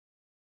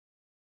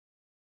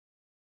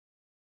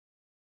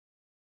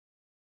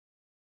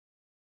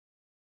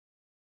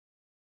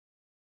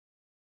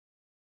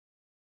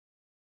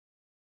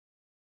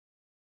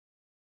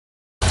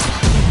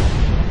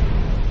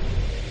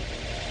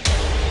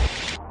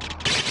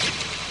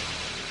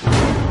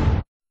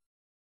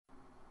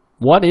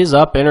What is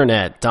up,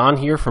 Internet? Don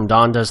here from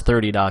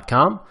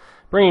DonDoes30.com,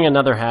 bringing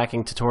another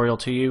hacking tutorial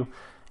to you.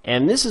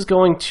 And this is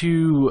going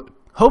to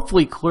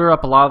hopefully clear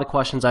up a lot of the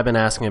questions I've been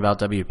asking about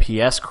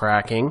WPS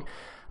cracking.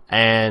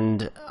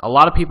 And a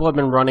lot of people have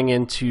been running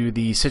into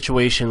the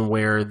situation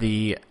where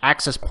the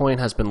access point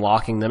has been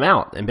locking them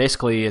out. And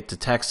basically it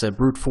detects a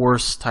brute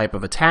force type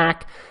of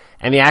attack,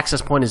 and the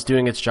access point is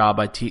doing its job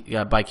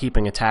by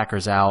keeping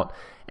attackers out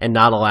and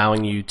not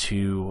allowing you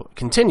to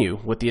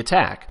continue with the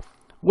attack.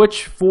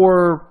 Which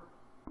for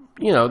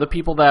the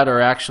people that are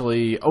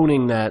actually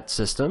owning that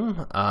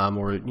system,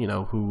 or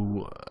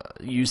who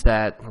use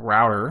that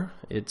router,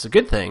 it's a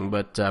good thing.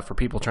 But for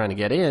people trying to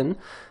get in,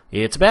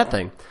 it's a bad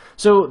thing.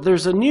 So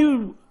there's a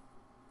new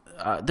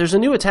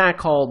attack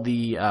called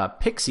the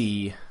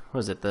Pixie.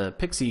 What is it? The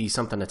Pixie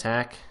something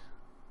attack.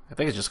 I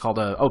think it's just called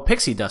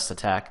Pixie dust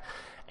attack.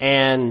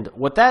 And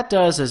what that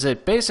does is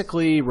it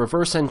basically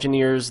reverse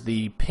engineers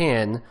the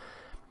pin.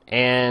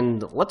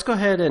 And let's go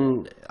ahead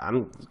and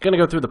I'm going to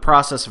go through the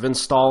process of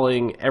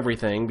installing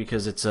everything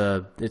because it's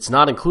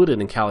not included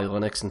in Kali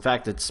Linux. In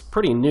fact, it's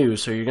pretty new,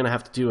 so you're going to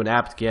have to do an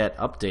apt-get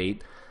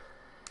update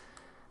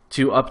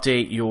to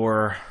update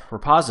your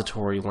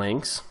repository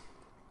links.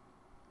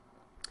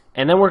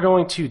 And then we're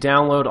going to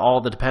download all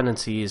the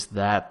dependencies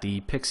that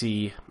the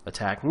Pixie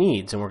attack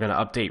needs, and we're going to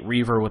update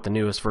Reaver with the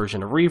newest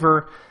version of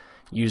Reaver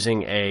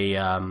using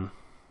a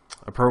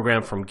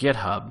program from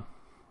GitHub.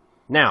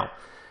 Now,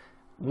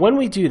 when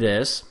we do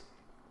this,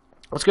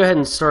 let's go ahead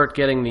and start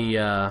getting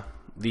the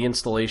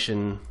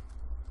installation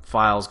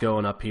files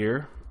going up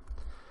here.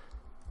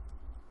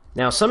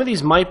 Now, some of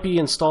these might be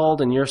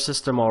installed in your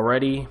system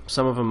already,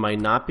 some of them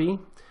might not be,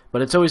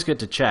 but it's always good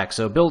to check.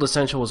 So Build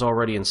Essential was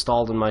already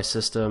installed in my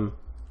system,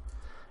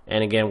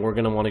 and again, we're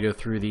going to want to go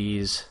through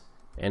these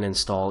and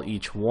install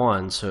each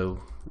one. So,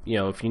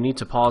 if you need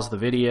to pause the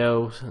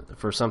video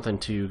for something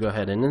to go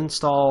ahead and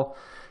install,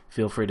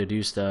 feel free to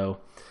do so.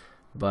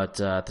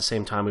 But at the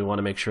same time, we want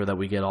to make sure that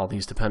we get all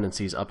these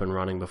dependencies up and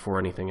running before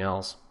anything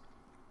else.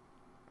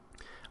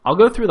 I'll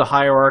go through the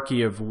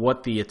hierarchy of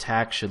what the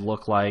attack should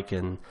look like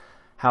and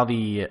how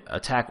the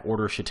attack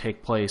order should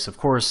take place. Of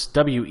course,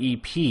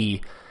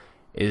 WEP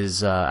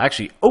is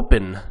actually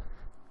open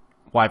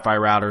Wi-Fi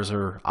routers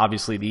are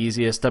obviously the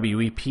easiest.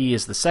 WEP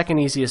is the second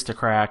easiest to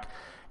crack.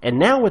 And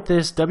now with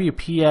this,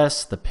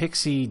 WPS, the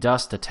Pixie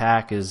dust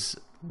attack, is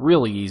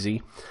really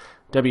easy.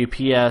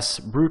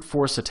 WPS brute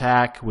force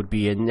attack would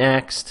be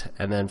next,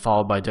 and then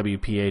followed by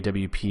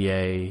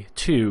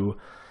WPA2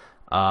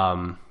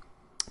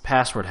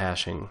 password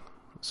hashing.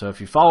 So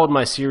if you followed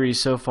my series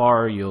so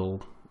far,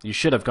 you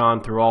should have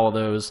gone through all of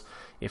those.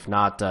 If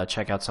not,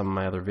 check out some of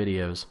my other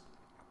videos.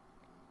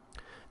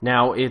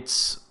 Now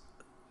it's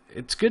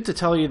good to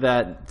tell you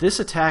that this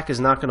attack is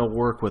not going to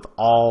work with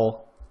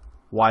all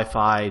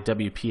Wi-Fi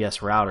WPS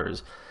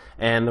routers,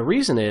 and the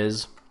reason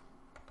is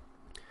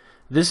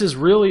this is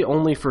really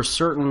only for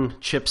certain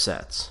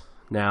chipsets.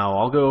 Now,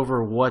 I'll go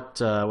over what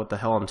the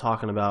hell I'm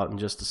talking about in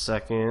just a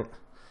second.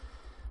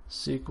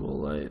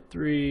 SQLite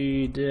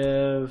 3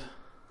 dev.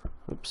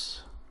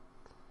 Oops.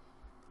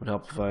 Would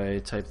help if I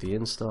type the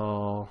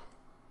install.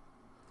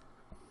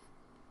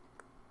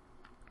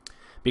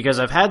 Because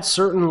I've had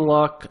certain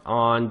luck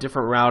on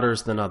different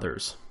routers than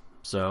others.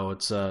 So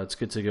it's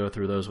good to go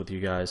through those with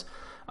you guys.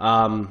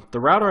 The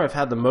router I've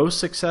had the most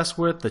success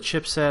with, the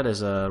chipset,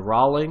 is a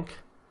Rawlink.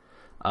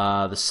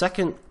 The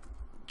second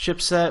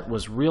chipset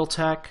was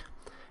Realtek,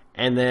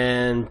 and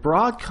then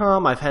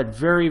Broadcom I've had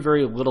very,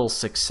 very little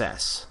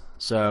success.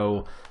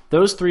 So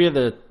those three are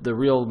the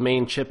real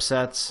main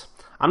chipsets.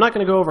 I'm not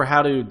going to go over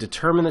how to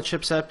determine the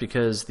chipset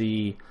because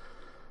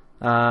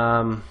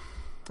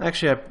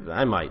actually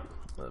I might,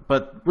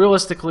 but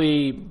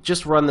realistically,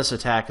 just run this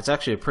attack. It's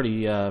actually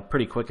a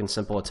pretty quick and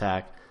simple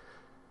attack.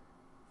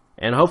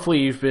 And hopefully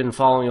you've been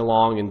following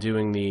along and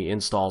doing the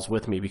installs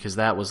with me, because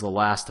that was the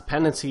last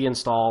dependency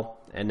install,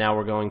 and now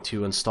we're going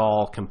to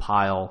install,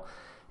 compile,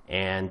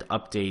 and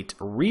update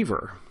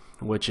Reaver,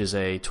 which is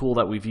a tool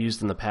that we've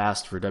used in the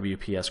past for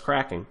WPS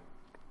cracking.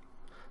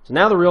 So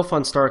now the real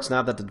fun starts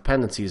now that the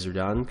dependencies are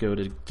done. Go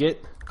to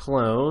git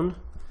clone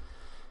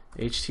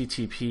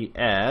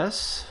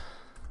https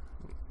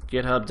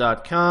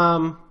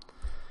github.com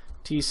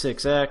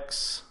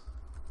t6x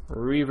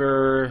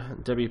Reaver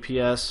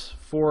WPS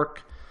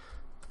fork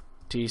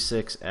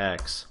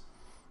T6X,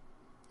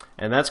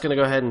 and that's going to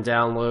go ahead and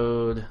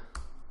download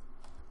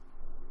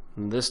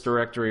this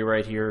directory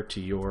right here to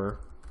your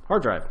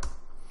hard drive.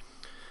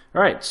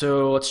 Alright,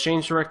 so let's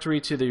change directory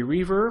to the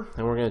Reaver,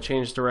 and we're going to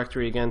change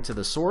directory again to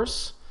the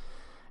source,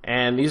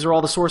 and these are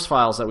all the source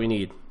files that we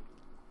need,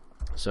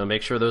 so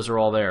make sure those are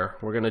all there.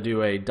 We're going to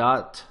do a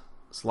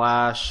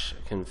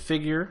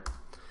 /configure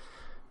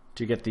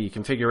to get the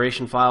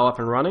configuration file up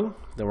and running.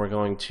 Then we're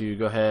going to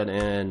go ahead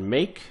and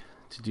make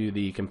to do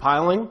the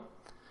compiling.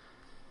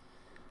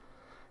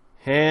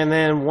 And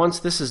then once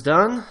this is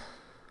done,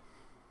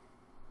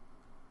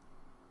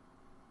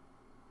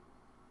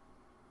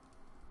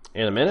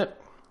 in a minute,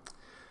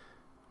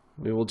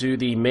 we will do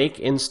the make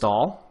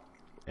install,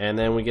 and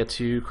then we get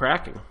to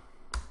cracking.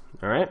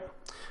 Alright,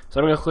 So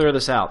I'm going to clear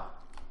this out.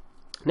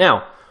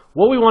 Now,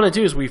 what we want to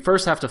do is we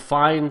first have to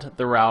find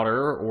the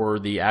router or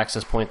the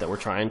access point that we're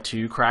trying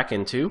to crack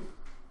into.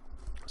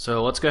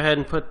 So let's go ahead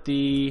and put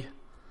the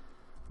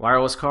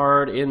wireless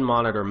card in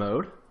monitor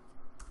mode.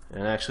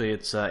 And actually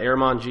it's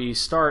Airmon G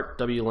start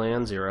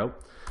WLAN 0.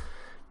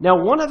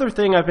 Now, one other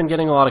thing I've been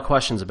getting a lot of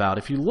questions about.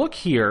 If you look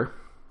here,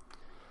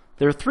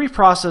 there are 3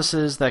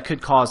 processes that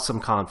could cause some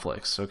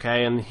conflicts,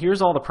 okay? And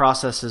here's all the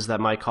processes that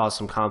might cause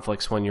some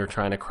conflicts when you're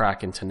trying to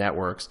crack into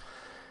networks.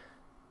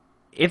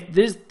 If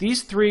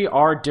these 3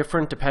 are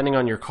different depending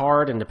on your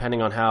card and depending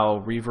on how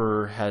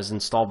Reaver has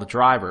installed the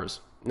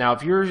drivers. Now,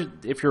 if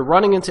you're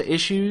running into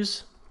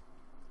issues,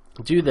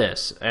 do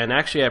this. And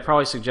actually, I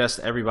probably suggest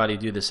everybody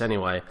do this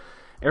anyway.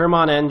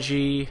 Airmon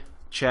NG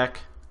check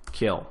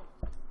kill.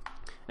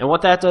 And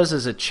what that does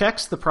is it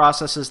checks the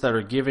processes that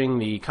are giving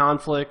the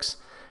conflicts,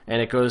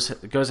 and it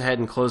goes ahead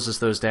and closes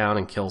those down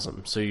and kills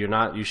them. So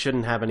you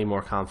shouldn't have any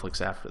more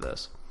conflicts after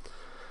this.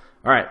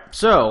 All right,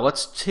 so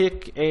let's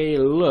take a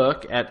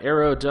look at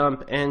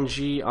AeroDump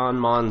NG on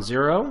Mon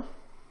 0.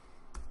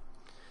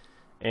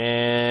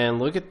 And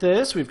look at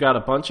this. We've got a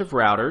bunch of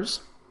routers,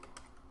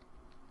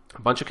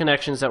 a bunch of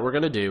connections that we're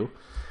going to do.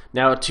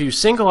 Now, to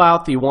single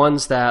out the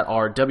ones that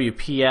are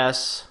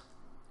WPS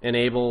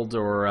enabled,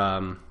 or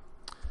I'm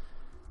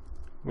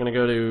going to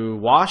go to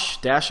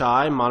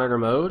wash-i monitor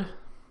mode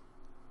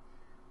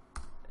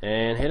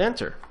and hit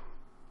enter.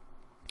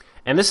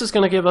 And this is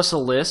going to give us a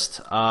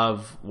list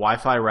of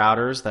Wi-Fi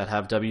routers that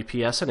have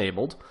WPS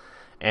enabled.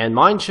 And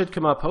mine should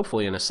come up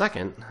hopefully in a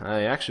second.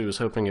 I actually was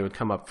hoping it would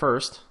come up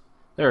first.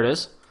 There it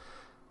is.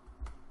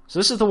 So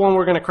this is the one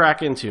we're going to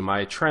crack into,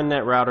 my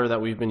TrendNet router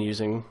that we've been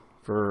using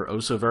for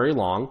oh so very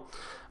long.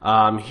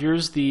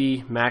 Here's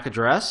the MAC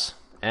address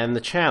and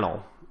the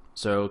channel.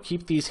 So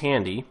keep these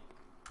handy,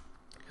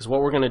 because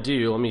what we're going to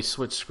do, let me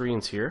switch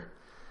screens here.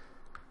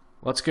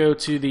 Let's go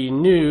to the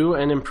new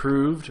and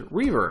improved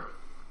Reaver.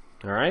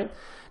 All right.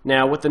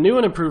 Now, with the new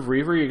and improved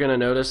Reaver, you're going to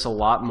notice a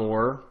lot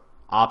more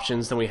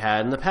options than we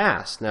had in the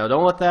past. Now,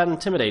 don't let that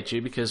intimidate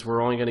you, because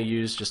we're only going to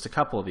use just a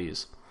couple of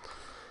these.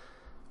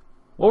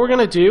 What we're going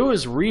to do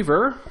is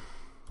Reaver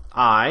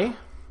I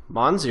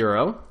Mon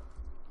 0.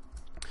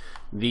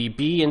 The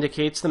B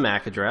indicates the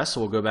MAC address,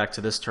 so we'll go back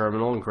to this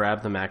terminal and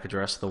grab the MAC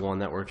address, the one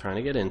that we're trying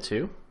to get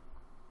into.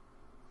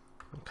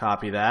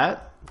 Copy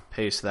that,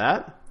 paste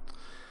that.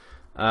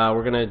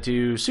 We're going to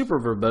do super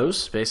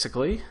verbose,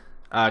 basically.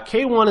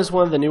 K1 is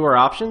one of the newer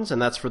options,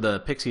 and that's for the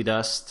Pixie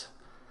Dust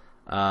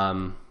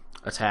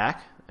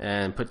attack.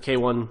 And put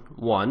K1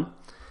 1,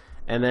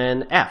 and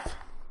then F.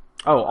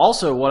 Oh,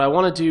 also, what I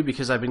want to do,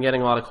 because I've been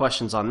getting a lot of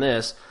questions on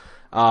this,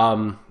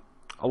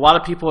 a lot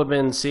of people have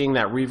been seeing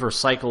that Reaver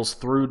cycles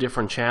through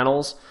different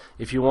channels.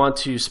 If you want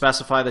to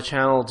specify the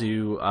channel,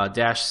 do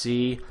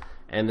 -C,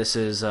 and this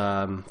is,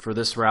 for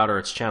this router,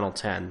 it's channel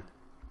 10.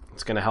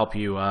 It's going to help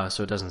you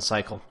so it doesn't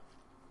cycle.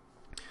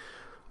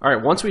 All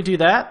right, once we do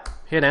that,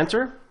 hit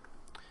enter.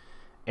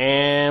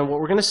 And what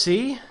we're going to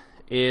see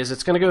is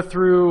it's going to go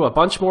through a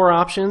bunch more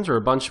options, or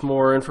a bunch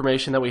more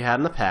information that we had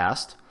in the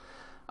past.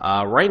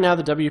 Right now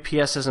the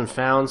WPS isn't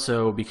found,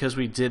 so because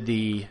we did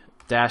the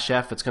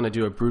 -F, it's going to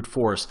do a brute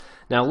force.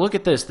 Now look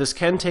at this. This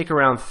can take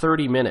around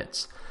 30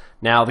 minutes.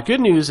 Now the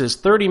good news is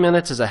 30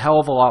 minutes is a hell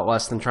of a lot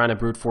less than trying to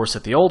brute force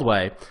it the old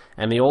way.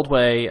 And the old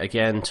way,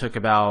 again, took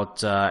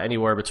about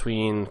anywhere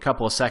between a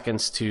couple of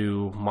seconds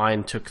to,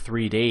 mine took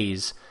 3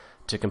 days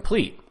to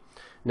complete.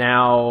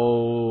 Now,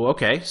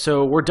 okay,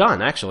 so we're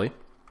done, actually.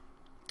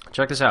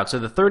 Check this out. So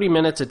the 30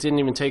 minutes, it didn't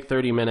even take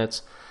 30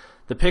 minutes.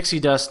 The Pixie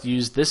Dust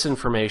used this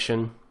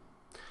information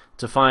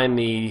to find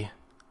the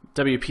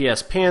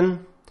WPS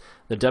pin.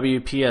 The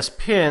WPS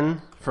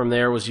pin from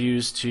there was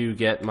used to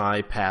get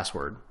my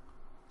password.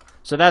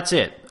 So that's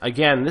it.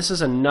 Again, this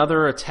is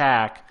another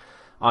attack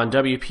on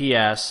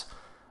WPS.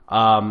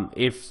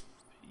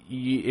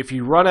 If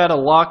you run out of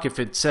luck, if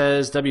it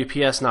says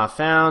WPS not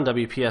found,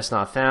 WPS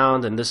not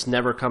found, and this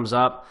never comes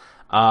up,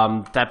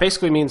 that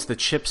basically means the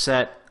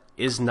chipset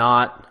is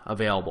not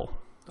available,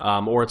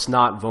 or it's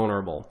not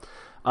vulnerable.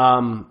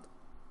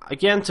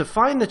 Again, to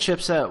find the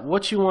chipset,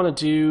 what you want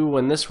to do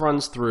when this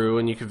runs through,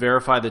 and you can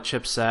verify the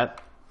chipset,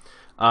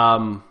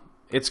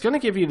 it's going to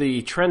give you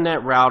the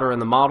TrendNet router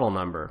and the model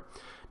number.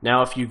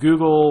 Now, if you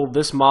Google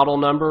this model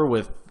number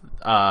with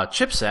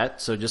chipset,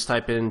 so just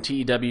type in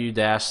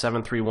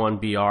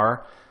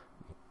TEW-731BR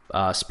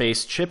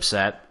space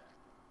chipset,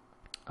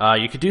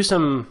 you could do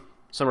some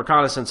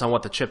reconnaissance on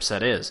what the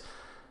chipset is.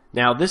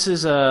 Now, this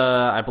is,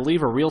 I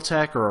believe, a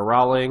Realtek or a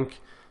Rawlink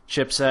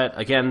chipset.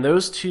 Again,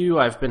 those two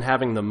I've been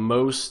having the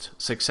most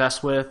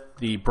success with.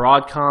 The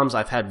Broadcoms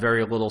I've had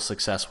very little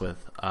success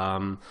with.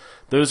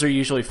 Those are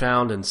usually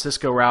found in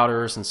Cisco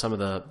routers and some of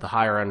the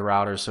higher end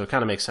routers, so it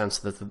kind of makes sense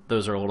that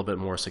those are a little bit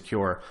more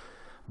secure.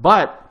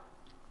 But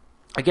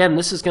again,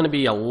 this is going to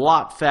be a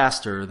lot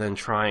faster than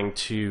trying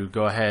to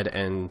go ahead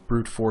and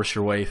brute force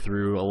your way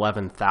through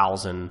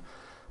 11,000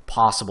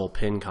 possible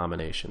pin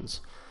combinations.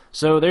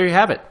 So there you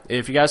have it.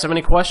 If you guys have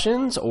any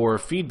questions or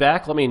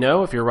feedback, let me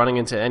know. If you're running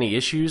into any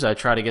issues, I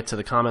try to get to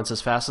the comments as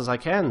fast as I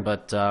can,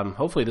 but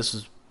hopefully this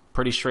is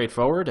pretty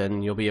straightforward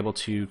and you'll be able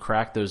to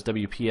crack those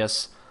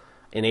WPS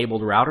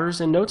enabled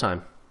routers in no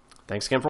time. Thanks again for